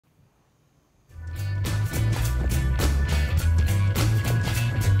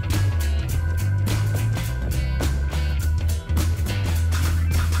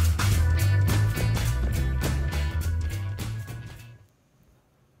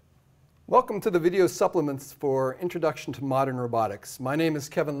Welcome to the video supplements for Introduction to Modern Robotics. My name is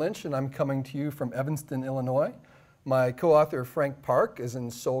Kevin Lynch and I'm coming to you from Evanston, Illinois. My co-author Frank Park is in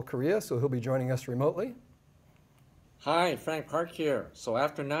Seoul, Korea, so he'll be joining us remotely. Hi, Frank Park here. So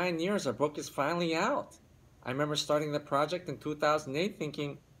after 9 years, our book is finally out. I remember starting the project in 2008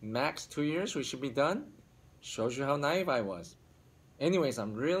 thinking, max 2 years we should be done. Shows you how naive I was. Anyways,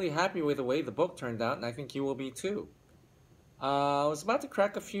 I'm really happy with the way the book turned out and I think you will be too. I was about to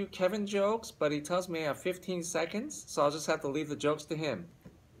crack a few Kevin jokes, but he tells me I have 15 seconds, so I'll just have to leave the jokes to him.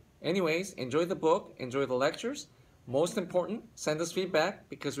 Anyways, enjoy the book, enjoy the lectures. Most important, send us feedback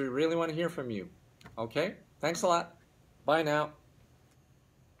because we really want to hear from you. Okay? Thanks a lot. Bye now.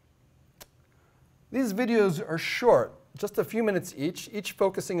 These videos are short, just a few minutes each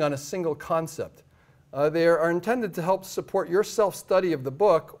focusing on a single concept. They are intended to help support your self-study of the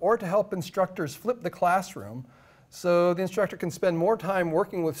book or to help instructors flip the classroom so the instructor can spend more time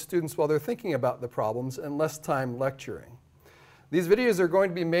working with students while they're thinking about the problems and less time lecturing. These videos are going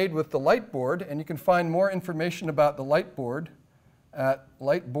to be made with the Lightboard, and you can find more information about the Lightboard at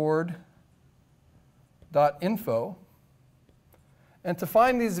lightboard.info. And to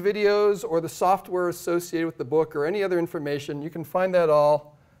find these videos or the software associated with the book or any other information, you can find that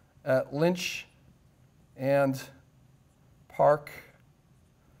all at Lynch and park.org.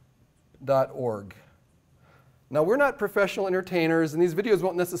 Now, we're not professional entertainers, and these videos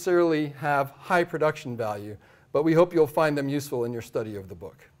won't necessarily have high production value, but we hope you'll find them useful in your study of the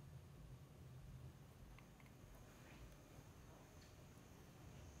book.